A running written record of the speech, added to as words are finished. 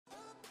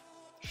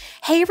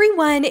Hey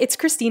everyone, it's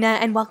Christina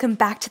and welcome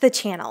back to the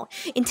channel.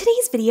 In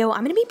today's video, I'm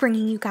going to be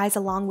bringing you guys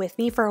along with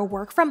me for a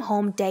work from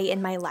home day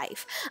in my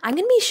life. I'm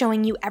going to be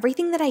showing you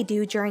everything that I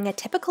do during a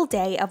typical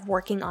day of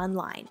working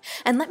online.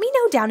 And let me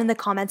know down in the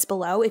comments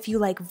below if you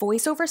like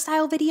voiceover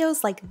style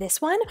videos like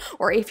this one,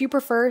 or if you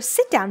prefer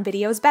sit down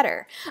videos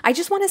better. I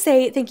just want to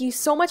say thank you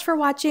so much for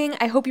watching.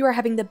 I hope you are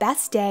having the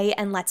best day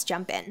and let's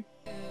jump in.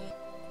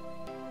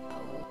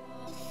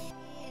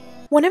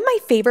 One of my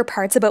favorite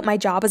parts about my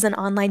job as an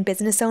online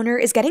business owner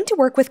is getting to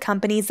work with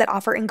companies that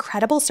offer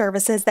incredible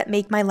services that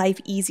make my life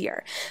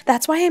easier.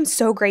 That's why I'm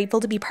so grateful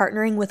to be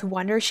partnering with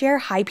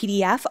Wondershare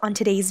HiPDF on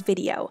today's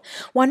video.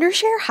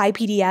 Wondershare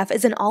HiPDF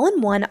is an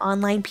all-in-one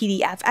online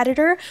PDF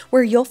editor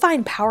where you'll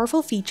find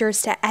powerful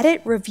features to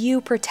edit,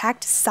 review,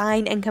 protect,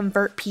 sign, and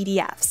convert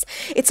PDFs.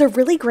 It's a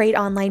really great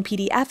online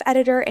PDF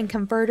editor and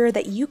converter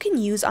that you can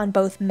use on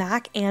both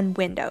Mac and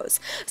Windows.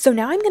 So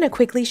now I'm going to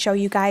quickly show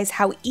you guys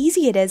how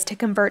easy it is to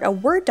convert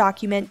a Word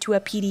document to a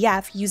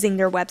PDF using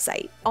their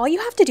website. All you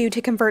have to do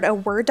to convert a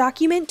Word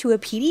document to a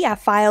PDF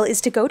file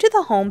is to go to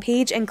the home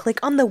page and click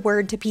on the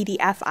Word to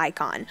PDF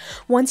icon.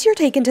 Once you're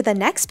taken to the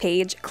next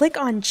page, click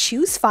on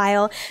Choose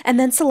File and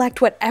then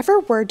select whatever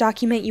Word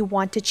document you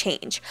want to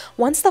change.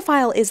 Once the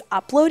file is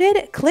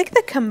uploaded, click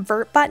the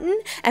Convert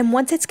button, and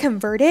once it's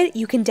converted,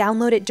 you can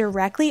download it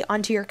directly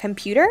onto your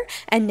computer,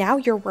 and now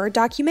your Word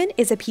document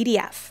is a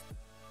PDF.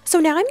 So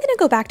now I'm going to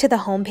go back to the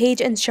home page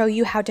and show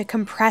you how to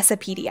compress a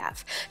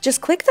PDF. Just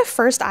click the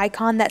first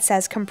icon that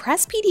says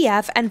Compress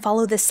PDF and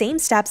follow the same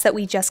steps that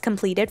we just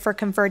completed for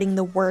converting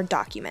the Word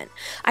document.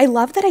 I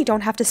love that I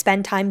don't have to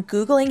spend time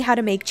Googling how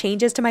to make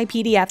changes to my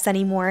PDFs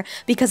anymore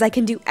because I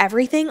can do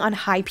everything on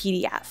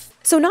HiPDF.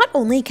 So not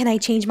only can I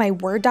change my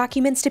Word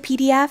documents to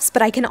PDFs,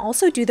 but I can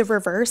also do the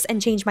reverse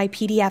and change my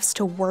PDFs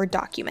to Word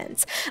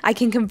documents. I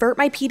can convert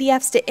my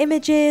PDFs to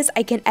images,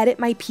 I can edit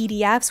my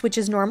PDFs, which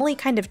is normally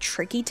kind of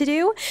tricky to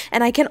do,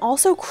 and I can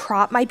also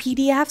crop my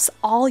PDFs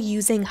all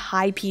using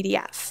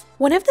HiPDF.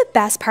 One of the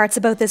best parts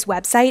about this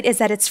website is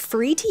that it's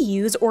free to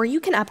use, or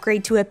you can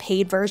upgrade to a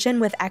paid version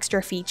with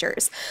extra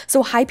features.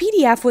 So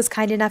HiPDF was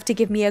kind enough to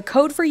give me a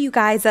code for you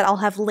guys that I'll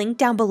have linked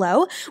down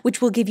below,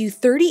 which will give you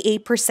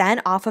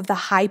 38% off of the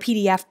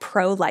HiPDF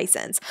Pro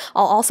license.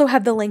 I'll also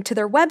have the link to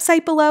their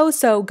website below,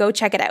 so go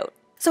check it out.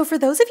 So for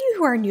those of you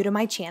who are new to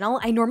my channel,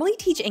 I normally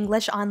teach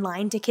English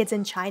online to kids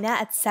in China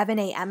at 7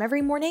 a.m.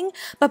 every morning,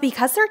 but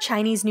because their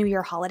Chinese New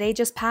Year holiday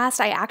just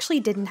passed, I actually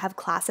didn't have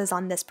classes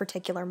on this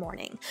particular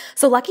morning.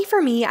 So lucky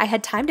for me, I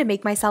had time to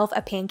make myself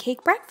a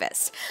pancake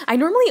breakfast. I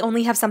normally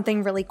only have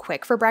something really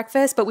quick for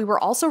breakfast, but we were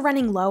also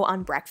running low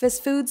on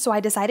breakfast food, so I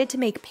decided to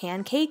make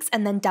pancakes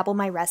and then double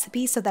my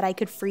recipe so that I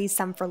could freeze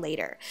some for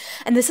later.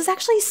 And this is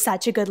actually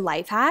such a good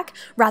life hack.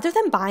 Rather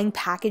than buying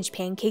packaged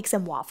pancakes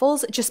and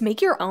waffles, just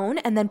make your own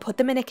and then put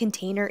them in a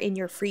container in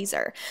your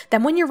freezer.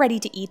 Then when you're ready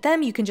to eat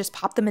them, you can just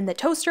pop them in the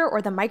toaster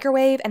or the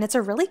microwave, and it's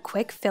a really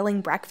quick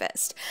filling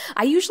breakfast.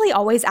 I usually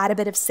always add a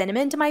bit of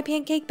cinnamon to my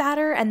pancake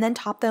batter and then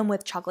top them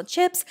with chocolate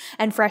chips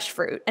and fresh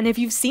fruit. And if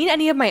you've seen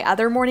any of my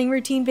other morning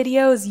routine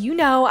videos, you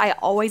know I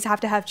always have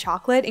to have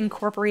chocolate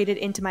incorporated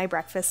into my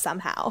breakfast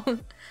somehow.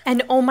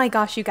 And oh my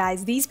gosh, you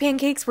guys, these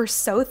pancakes were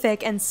so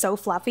thick and so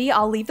fluffy.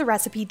 I'll leave the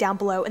recipe down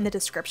below in the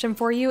description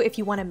for you if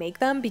you want to make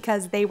them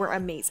because they were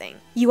amazing.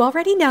 You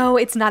already know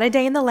it's not a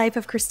day in the life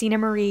of Christina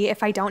Marie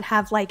if I don't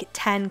have like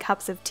 10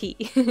 cups of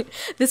tea.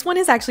 This one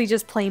is actually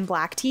just plain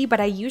black tea,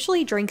 but I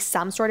usually drink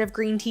some sort of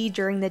green tea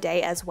during the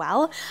day as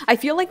well. I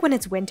feel like when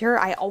it's winter,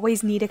 I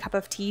always need a cup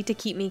of tea to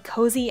keep me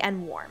cozy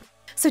and warm.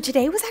 So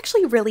today was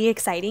actually really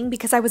exciting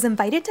because I was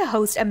invited to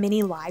host a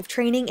mini live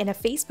training in a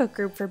Facebook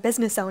group for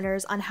business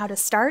owners on how to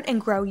start and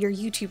grow your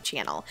YouTube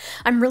channel.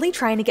 I'm really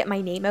trying to get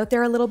my name out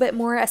there a little bit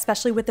more,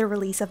 especially with the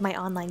release of my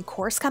online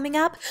course coming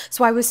up,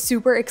 so I was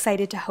super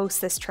excited to host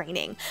this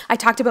training. I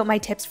talked about my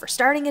tips for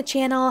starting a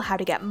channel, how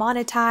to get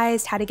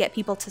monetized, how to get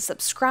people to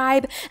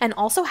subscribe, and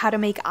also how to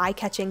make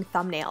eye-catching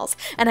thumbnails.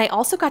 And I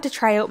also got to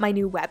try out my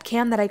new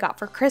webcam that I got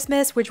for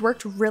Christmas, which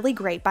worked really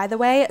great by the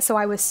way, so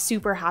I was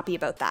super happy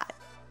about that.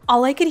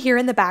 All I could hear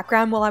in the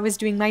background while I was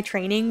doing my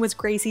training was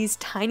Gracie's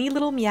tiny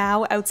little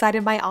meow outside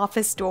of my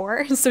office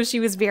door, so she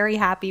was very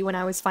happy when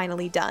I was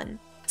finally done.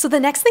 So the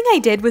next thing I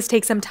did was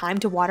take some time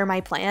to water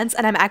my plants,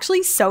 and I'm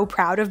actually so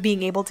proud of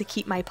being able to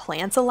keep my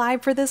plants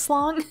alive for this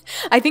long.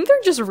 I think they're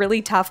just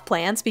really tough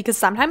plants because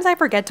sometimes I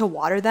forget to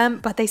water them,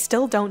 but they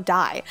still don't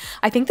die.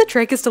 I think the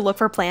trick is to look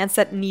for plants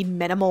that need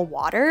minimal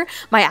water.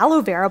 My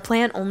aloe vera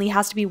plant only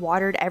has to be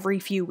watered every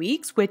few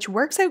weeks, which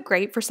works out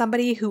great for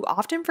somebody who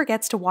often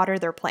forgets to water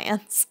their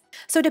plants.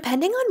 So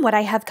depending on what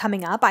I have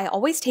coming up, I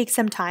always take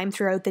some time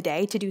throughout the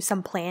day to do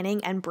some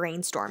planning and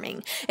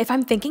brainstorming. If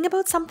I'm thinking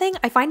about something,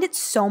 I find it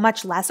so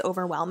much less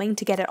overwhelming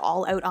to get it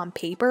all out on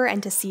paper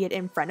and to see it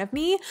in front of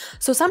me.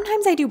 So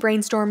sometimes I do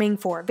brainstorming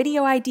for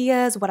video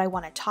ideas, what I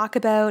want to talk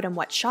about, and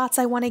what shots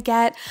I want to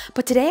get.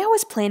 But today I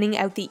was planning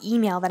out the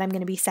email that I'm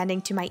going to be sending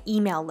to my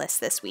email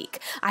list this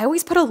week. I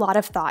always put a lot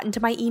of thought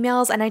into my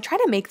emails and I try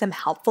to make them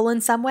helpful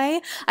in some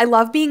way. I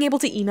love being able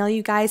to email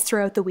you guys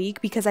throughout the week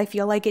because I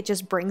feel like it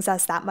just brings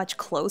us that much much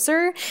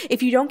closer.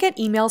 If you don't get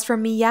emails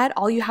from me yet,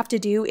 all you have to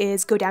do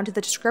is go down to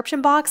the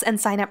description box and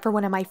sign up for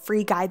one of my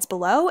free guides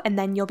below, and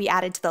then you'll be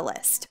added to the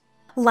list.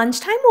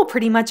 Lunchtime will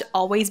pretty much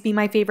always be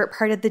my favorite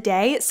part of the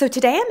day, so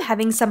today I'm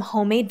having some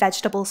homemade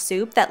vegetable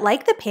soup that,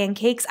 like the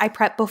pancakes, I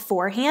prep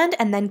beforehand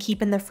and then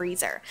keep in the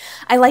freezer.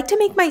 I like to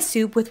make my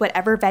soup with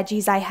whatever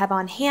veggies I have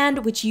on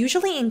hand, which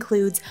usually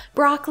includes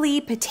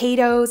broccoli,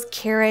 potatoes,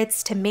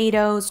 carrots,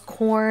 tomatoes,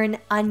 corn,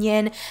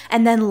 onion,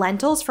 and then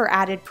lentils for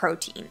added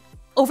protein.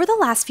 Over the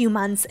last few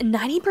months,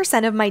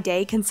 90% of my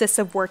day consists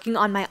of working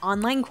on my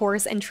online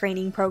course and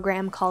training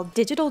program called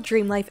Digital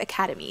Dream Life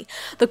Academy.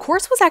 The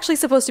course was actually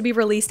supposed to be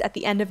released at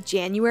the end of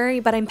January,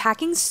 but I'm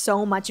packing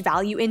so much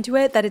value into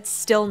it that it's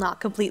still not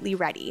completely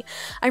ready.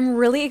 I'm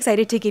really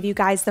excited to give you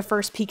guys the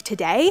first peek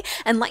today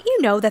and let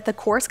you know that the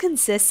course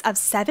consists of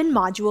 7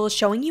 modules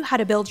showing you how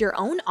to build your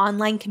own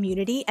online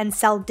community and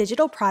sell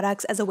digital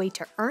products as a way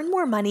to earn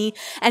more money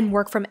and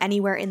work from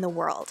anywhere in the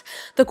world.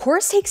 The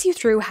course takes you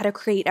through how to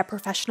create a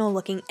professional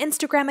looking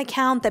Instagram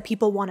account that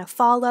people want to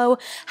follow,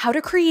 how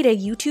to create a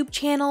YouTube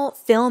channel,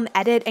 film,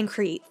 edit, and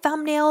create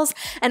thumbnails,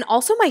 and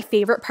also my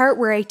favorite part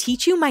where I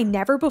teach you my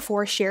never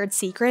before shared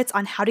secrets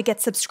on how to get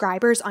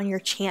subscribers on your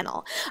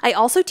channel. I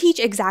also teach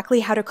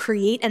exactly how to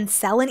create and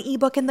sell an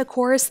ebook in the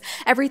course,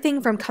 everything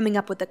from coming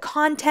up with the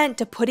content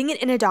to putting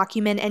it in a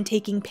document and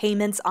taking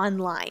payments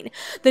online.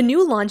 The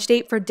new launch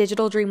date for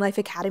Digital Dream Life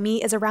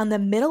Academy is around the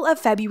middle of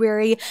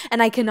February,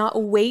 and I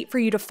cannot wait for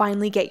you to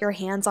finally get your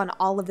hands on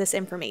all of this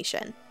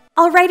information.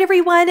 Alright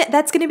everyone,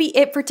 that's going to be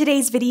it for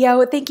today's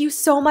video. Thank you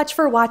so much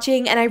for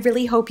watching, and I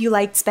really hope you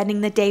liked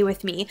spending the day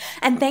with me.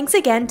 And thanks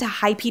again to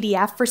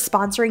HiPDF for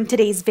sponsoring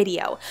today's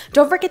video.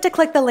 Don't forget to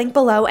click the link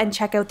below and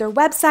check out their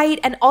website,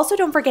 and also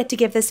don't forget to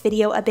give this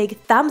video a big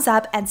thumbs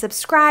up and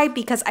subscribe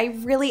because I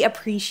really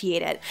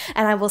appreciate it.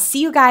 And I will see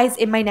you guys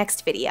in my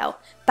next video.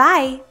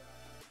 Bye!